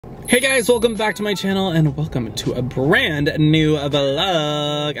Hey guys, welcome back to my channel and welcome to a brand new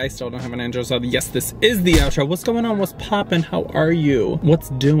vlog. I still don't have an intro, so yes, this is the outro. What's going on? What's poppin'? How are you? What's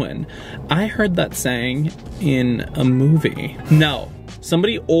doing? I heard that saying in a movie. No,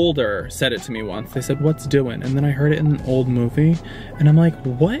 somebody older said it to me once. They said, what's doing? And then I heard it in an old movie and I'm like,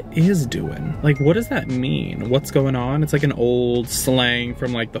 what is doing? Like, what does that mean? What's going on? It's like an old slang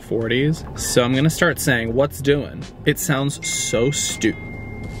from like the 40s. So I'm gonna start saying, what's doing? It sounds so stupid.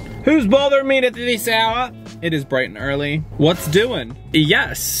 Who's bothering me at this hour? It is bright and early. What's doing?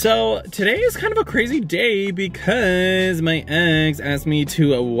 Yes, so today is kind of a crazy day because my ex asked me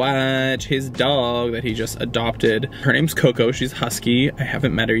to watch his dog that he just adopted. Her name's Coco, she's husky. I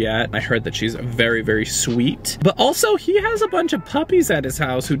haven't met her yet. I heard that she's very, very sweet. But also he has a bunch of puppies at his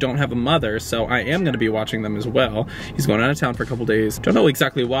house who don't have a mother, so I am gonna be watching them as well. He's going out of town for a couple days. Don't know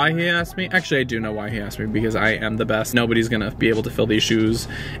exactly why he asked me. Actually, I do know why he asked me because I am the best. Nobody's gonna be able to fill these shoes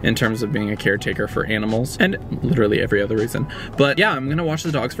in terms of being a caretaker for animals and literally every other reason. But yeah, I'm gonna watch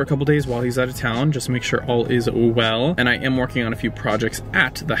the dogs for a couple days while he's out of town, just to make sure all is well. And I am working on a few projects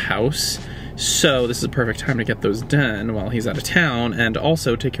at the house, so this is a perfect time to get those done while he's out of town and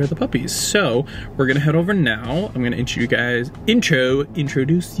also take care of the puppies. So we're gonna head over now. I'm gonna introduce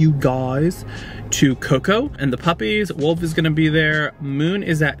you guys to Coco and the puppies. Wolf is gonna be there. Moon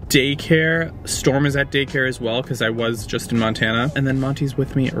is at daycare. Storm is at daycare as well because I was just in Montana. And then Monty's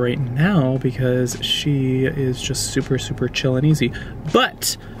with me right now because she is just super, super chill and easy.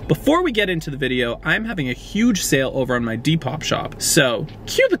 But before we get into the video, I'm having a huge sale over on my Depop shop. So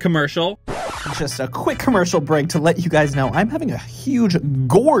cue the commercial. Just a quick commercial break to let you guys know I'm having a huge,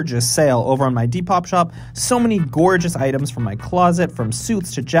 gorgeous sale over on my Depop shop. So many gorgeous items from my closet, from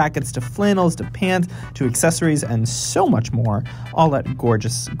suits to jackets to flannels to pants to accessories and so much more, all at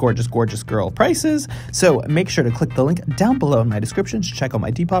gorgeous, gorgeous, gorgeous girl prices. So make sure to click the link down below in my description to check out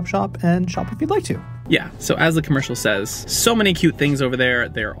my Depop shop and shop if you'd like to. Yeah, so as the commercial says, so many cute things over there.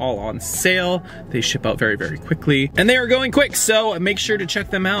 They're all on sale. They ship out very, very quickly. And they are going quick, so make sure to check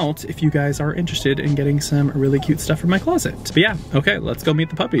them out if you guys are interested in getting some really cute stuff from my closet. But yeah, okay, let's go meet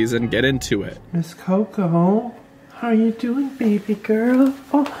the puppies and get into it. Miss Coco, how are you doing, baby girl?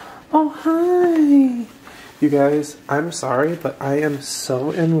 Oh, hi. You guys, I'm sorry, but I am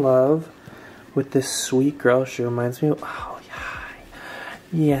so in love with this sweet girl. She reminds me of, oh, hi.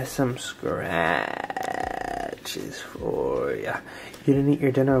 Yes, some scratches for ya. You didn't eat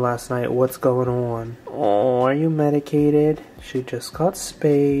your dinner last night. What's going on? Oh, are you medicated? She just got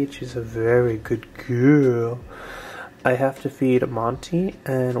spayed. She's a very good girl. I have to feed Monty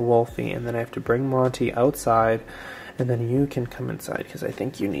and Wolfie, and then I have to bring Monty outside, and then you can come inside because I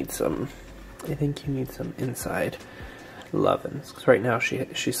think you need some inside lovins. Because right now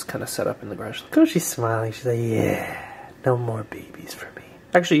she's kind of set up in the garage. Look how she's smiling. She's like, yeah, no more babies for me.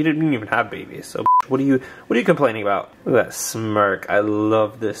 Actually, you didn't even have babies, so what are you complaining about? Look at that smirk. I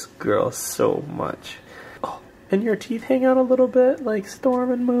love this girl so much. Oh, and your teeth hang out a little bit like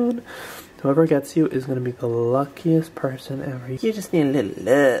Storm and Moon. Whoever gets you is gonna be the luckiest person ever. You just need a little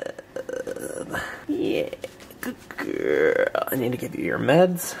love. Yeah, good girl. I need to give you your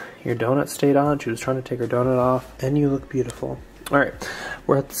meds. Your donut stayed on. She was trying to take her donut off, and you look beautiful. All right,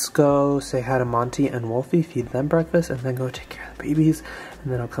 let's go say hi to Monty and Wolfie, feed them breakfast, and then go take care of the babies,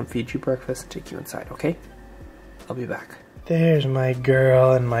 and then I'll come feed you breakfast and take you inside, okay? I'll be back. There's my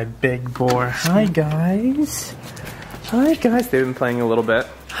girl and my big boy. Hi, guys. Hi, guys. They've been playing a little bit.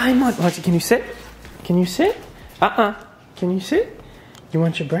 Hi, Monty. Can you sit? Can you sit? Can you sit? You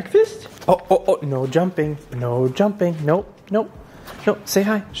want your breakfast? Oh, no jumping. No jumping. Nope. Say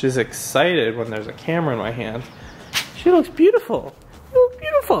hi. She's excited when there's a camera in my hand. She looks beautiful. You look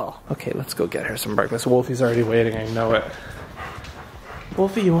beautiful. Okay, let's go get her some breakfast. Wolfie's already waiting, I know it.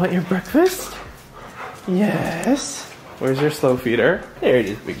 Wolfie, you want your breakfast? Yes. Where's your slow feeder? There it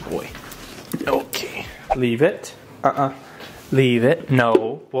is, big boy. Okay. Leave it. Leave it.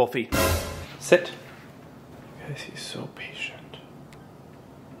 No. Wolfie. Sit. Guys, he's so patient.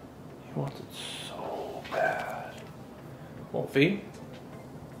 He wants it so bad. Wolfie.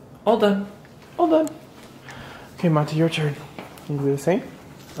 All done. All done. Okay, Monty, your turn. Can you do the same?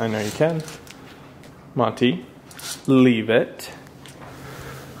 I know you can. Monty, leave it.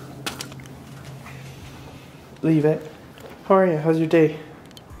 Leave it. How are you? How's your day?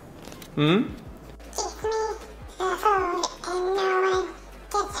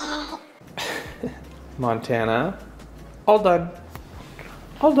 Montana. All done.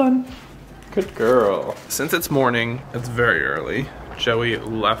 All done. Good girl. Since it's morning, it's very early. Joey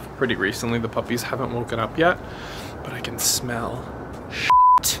left pretty recently. The puppies haven't woken up yet, but I can smell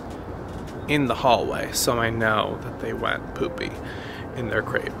shit in the hallway, so I know that they went poopy. in their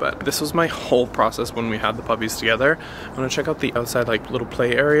crate. But this was my whole process when we had the puppies together. I'm gonna check out the outside like little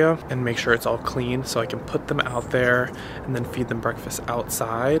play area and make sure it's all clean so I can put them out there and then feed them breakfast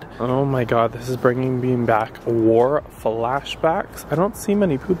outside. Oh my god, this is bringing me back war flashbacks. I don't see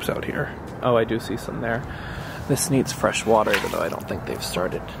many poops out here. Oh, I do see some there. This needs fresh water, even though I don't think they've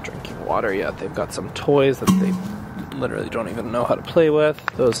started drinking water yet. They've got some toys that they literally don't even know how to play with.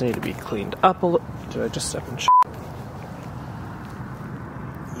 Those need to be cleaned up a little. Did I just step in shit?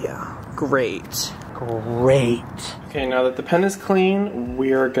 Yeah, great. Great. Okay, now that the pen is clean,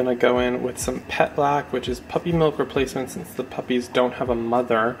 we are gonna go in with some Pet Lac, which is puppy milk replacement since the puppies don't have a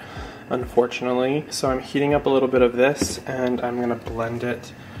mother, unfortunately. So I'm heating up a little bit of this and I'm gonna blend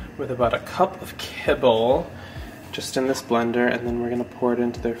it with about a cup of kibble just in this blender, and then we're gonna pour it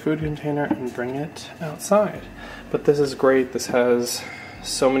into their food container and bring it outside. But this is great. This has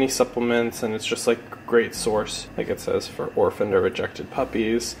so many supplements and it's just like a great source, like it says, for orphaned or rejected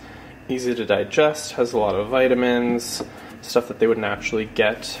puppies. Easy to digest, has a lot of vitamins, stuff that they would naturally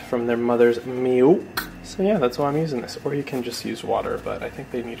get from their mother's milk. So yeah, that's why I'm using this. Or you can just use water, but I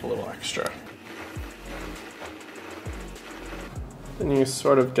think they need a little extra. And you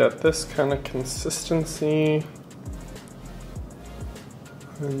sort of get this kind of consistency.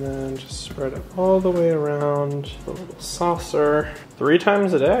 And then just spread it all the way around a little saucer. 3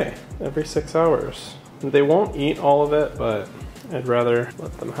 times a day, every 6 hours. They won't eat all of it, but I'd rather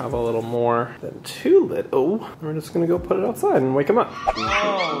let them have a little more than too little. We're just gonna go put it outside and wake them up.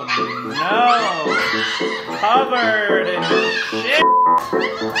 Oh no! Covered in shit!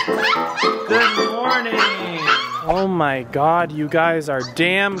 Good morning! Oh my god, you guys are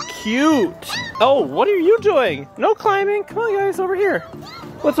damn cute! Oh, what are you doing? No climbing! Come on guys, over here!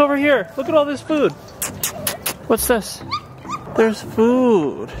 What's over here? Look at all this food! What's this? There's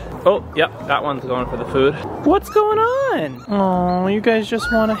food. Oh, yep, that one's going for the food. What's going on? Oh, you guys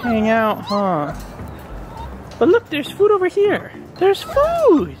just want to hang out, huh? But look, there's food over here. There's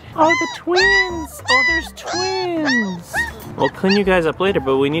food. Oh, the twins. Oh, there's twins. We'll clean you guys up later,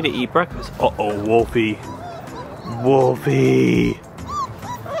 but we need to eat breakfast. Uh-oh, Wolfie. Wolfie.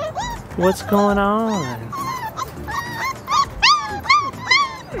 What's going on?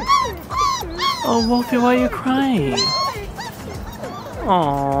 Oh, Wolfie, why are you crying?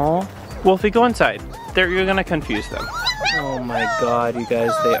 Aww. Wolfie, go inside. You're gonna confuse them. Oh my god, you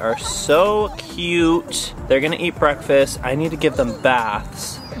guys, they are so cute. They're gonna eat breakfast. I need to give them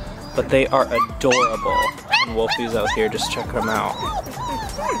baths, but they are adorable. And Wolfie's out here, just check them out.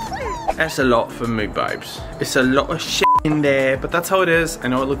 That's a lot for me, babes. It's a lot of shit in there, but that's how it is. I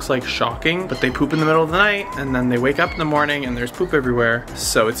know it looks like shocking, but they poop in the middle of the night and then they wake up in the morning and there's poop everywhere.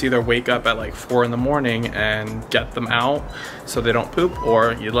 So it's either wake up at like 4 in the morning and get them out so they don't poop,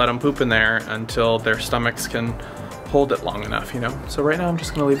 or you let them poop in there until their stomachs can hold it long enough, you know? So right now I'm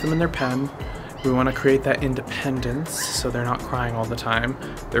just gonna leave them in their pen. We wanna create that independence so they're not crying all the time.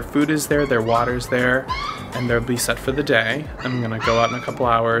 Their food is there, their water's there, and they'll be set for the day. I'm gonna go out in a couple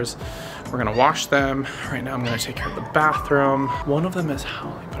hours. We're gonna wash them. Right now I'm gonna take care of the bathroom. One of them is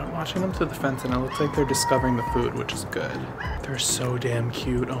howling, but I'm watching them through the fence and it looks like they're discovering the food, which is good. They're so damn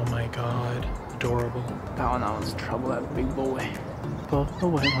cute, oh my god. Adorable. That one's in trouble, that big boy. Both the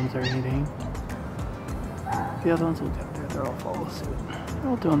white ones are eating. The other ones will get there, they'll all follow suit. They're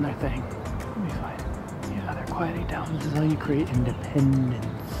all doing their thing. It'll be fine. Yeah, they're quieting down. This is how you create independence.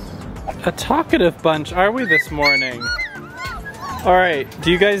 A talkative bunch, are we this morning? All right,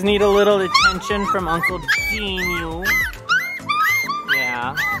 do you guys need a little attention from Uncle Daniel?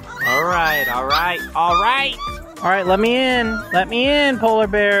 Yeah. All right, all right, all right. All right, let me in, polar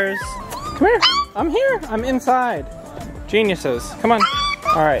bears. Come here, I'm here, I'm inside. Geniuses, come on.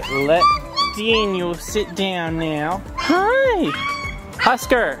 All right, let Daniel sit down now. Hi,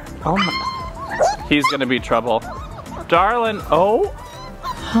 Husker. Oh my, he's gonna be trouble. Darling, oh.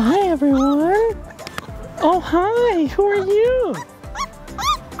 Hi, everyone. Oh, hi, who are you?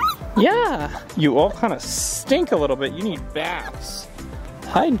 Yeah, you all kind of stink a little bit. You need baths.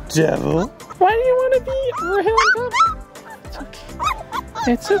 Hi, devil. Why do you want to be over here on top? It's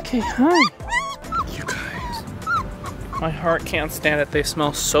okay. It's okay, hi. You guys, my heart can't stand it. They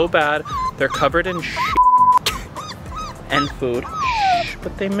smell so bad. They're covered in shit and food. Shh,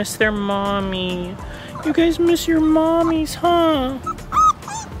 but they miss their mommy. You guys miss your mommies, huh?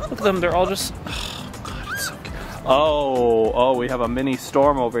 Look at them, they're all just, oh god, it's so cute. Oh, we have a mini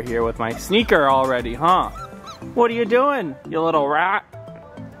storm over here with my sneaker already, huh? What are you doing, you little rat?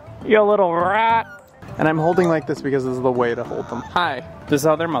 You little rat. And I'm holding like this because this is the way to hold them. Hi. This is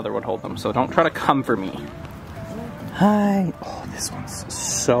how their mother would hold them, so don't try to come for me. Hi. Oh, this one's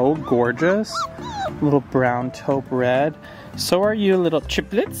so gorgeous. Little brown taupe red. So are you, little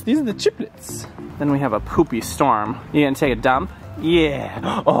triplets. These are the triplets. Then we have a poopy Storm. You gonna take a dump?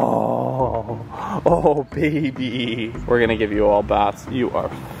 Yeah. Oh, baby. We're gonna give you all baths. You are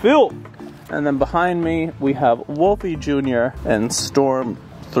filth. And then behind me, we have Wolfie Jr. and Storm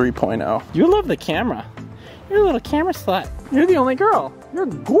 3.0. You love the camera. You're a little camera slut. You're the only girl. You're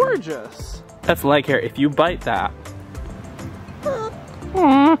gorgeous. That's leg hair. If you bite that.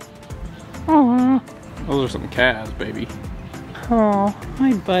 Those are some calves, baby. Oh,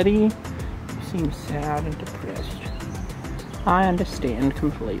 hi, buddy. You seem sad and depressed. I understand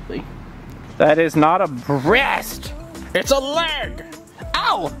completely. That is not a breast. It's a leg.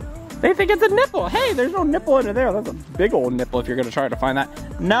 Ow! They think it's a nipple. Hey, there's no nipple under there. That's a big old nipple if you're gonna try to find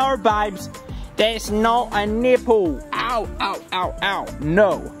that. No, babes. That's not a nipple. Ow, ow, ow, ow.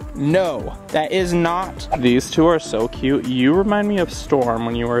 No, no, that is not. These two are so cute. You remind me of Storm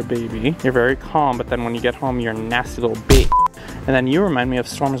when you were a baby. You're very calm, but then when you get home, you're a nasty little bitch. And then you remind me of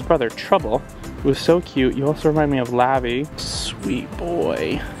Storm's brother, Trouble, who's so cute. You also remind me of Labby. Sweet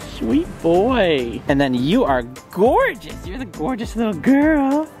boy. Sweet boy. And then you are gorgeous. You're the gorgeous little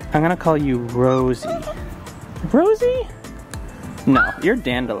girl. I'm gonna call you Rosie. Rosie? No, you're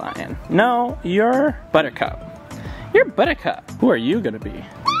Dandelion. No, you're Buttercup. You're Buttercup. Who are you gonna be?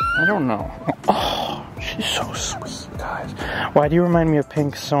 I don't know. Oh, she's so sweet, guys. Why do you remind me of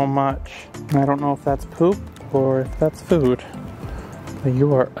Pink so much? I don't know if that's poop or if that's food. But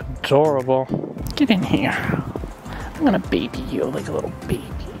you are adorable. Get in here. I'm gonna baby you like a little baby.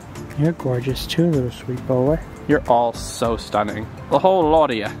 You're gorgeous too, little sweet boy. You're all so stunning. The whole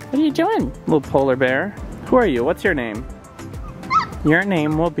lot of you. What are you doing, little polar bear? Who are you? What's your name? Your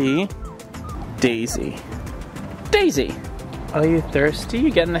name will be Daisy. Daisy! Are you thirsty?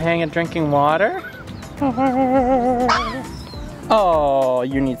 You getting the hang of drinking water? Oh,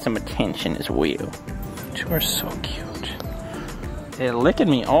 you need some attention as well. You are so cute. They're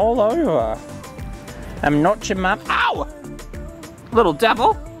licking me all over. I'm not your mum. Ow! Little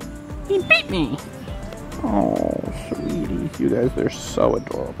devil! He beat me! Oh, sweeties. You guys are so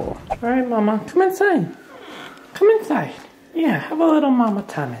adorable. Alright, Mama. Come inside. Come inside. Yeah, have a little mama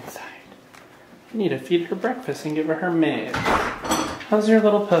time inside. You need to feed her breakfast and give her her meds. How's your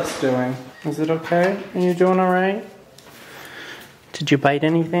little puss doing? Is it okay? Are you doing alright? Did you bite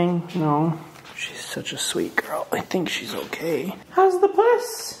anything? No? She's such a sweet girl. I think she's okay. How's the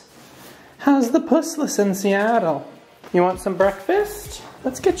puss? How's the pussless in Seattle? You want some breakfast?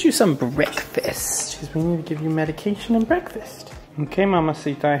 Let's get you some breakfast. Because we need to give you medication and breakfast. Okay,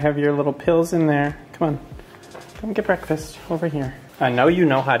 Mamacita, I have your little pills in there. Come on. Come get breakfast over here. I know you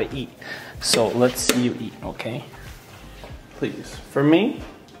know how to eat, so let's see you eat, okay? Please. For me?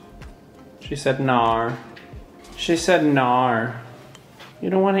 She said nar. She said nar. You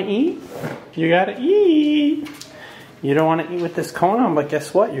don't want to eat? You gotta eat. You don't want to eat with this cone on, but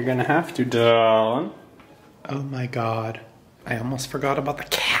guess what? You're gonna have to, darling. Oh my god. I almost forgot about the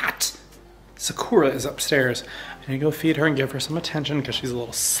cat. Sakura is upstairs. I need to go feed her and give her some attention because she's a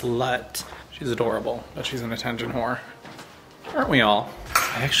little slut. She's adorable, but she's an attention whore. Aren't we all?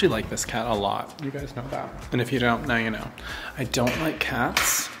 I actually like this cat a lot. You guys know that. And if you don't, now you know. I don't like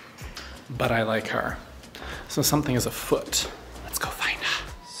cats, but I like her. So something is afoot. Let's go find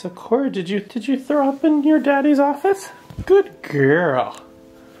her. Sakura, did you throw up in your daddy's office? Good girl.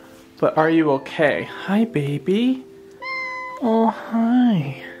 But are you okay? Hi, baby. Oh,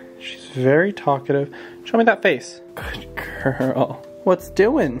 hi. She's very talkative. Show me that face. Good girl. What's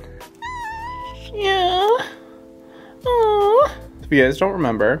doing? Yeah. Aww. If you guys don't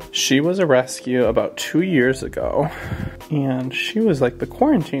remember, she was a rescue about 2 years ago. And she was like the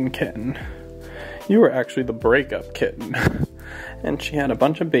quarantine kitten. You were actually the breakup kitten. And she had a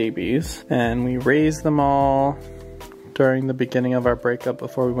bunch of babies. And we raised them all during the beginning of our breakup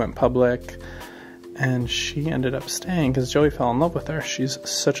before we went public. And she ended up staying because Joey fell in love with her. She's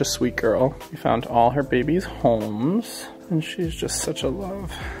such a sweet girl. We found all her babies' homes. And she's just such a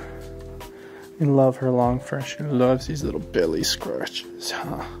love. We love her long fur. She loves these little belly scratches,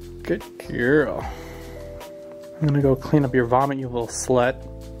 huh? Good girl. I'm gonna go clean up your vomit, you little slut.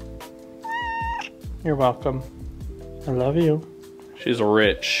 You're welcome. I love you. She's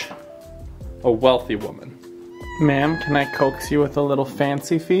rich. A wealthy woman. Ma'am, can I coax you with a little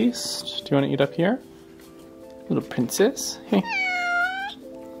fancy feast? Do you want to eat up here? Little princess? Hey.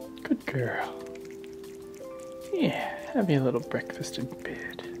 Good girl. Yeah, have your little breakfast in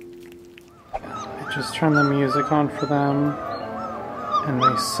bed. I just turned the music on for them. And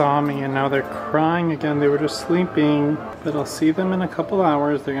they saw me and now they're crying again. They were just sleeping. But I'll see them in a couple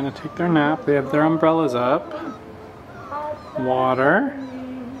hours. They're gonna take their nap. They have their umbrellas up. Water.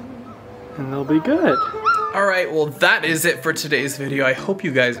 And they'll be good. All right, well, that is it for today's video. I hope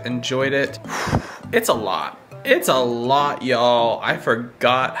you guys enjoyed it. It's a lot. It's a lot, y'all. I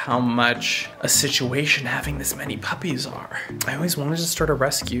forgot how much a situation having this many puppies are. I always wanted to start a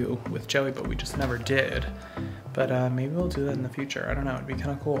rescue with Joey, but we just never did. But maybe we'll do that in the future. I don't know, it'd be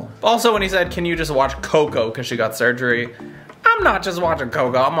kind of cool. Also, when he said, can you just watch Coco because she got surgery? I'm not just watching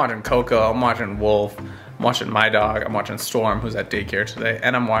Coco, I'm watching Coco, I'm watching Wolf, I'm watching my dog, I'm watching Storm, who's at daycare today,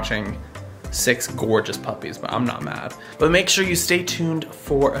 and I'm watching 6 gorgeous puppies, but I'm not mad. But make sure you stay tuned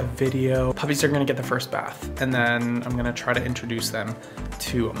for a video. Puppies are gonna get the first bath, and then I'm gonna try to introduce them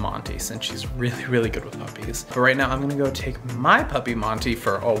to Monty since she's really, really good with puppies. But right now I'm gonna go take my puppy Monty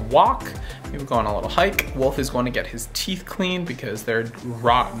for a walk. Maybe go on a little hike. Wolf is going to get his teeth cleaned because they're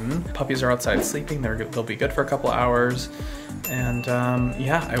rotten. Puppies are outside sleeping. They'll be good for a couple hours. And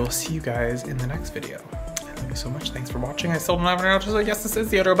yeah, I will see you guys in the next video. Thank you so much. Thanks for watching. I still don't have an outro, so yes, this is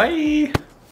the outro. Bye!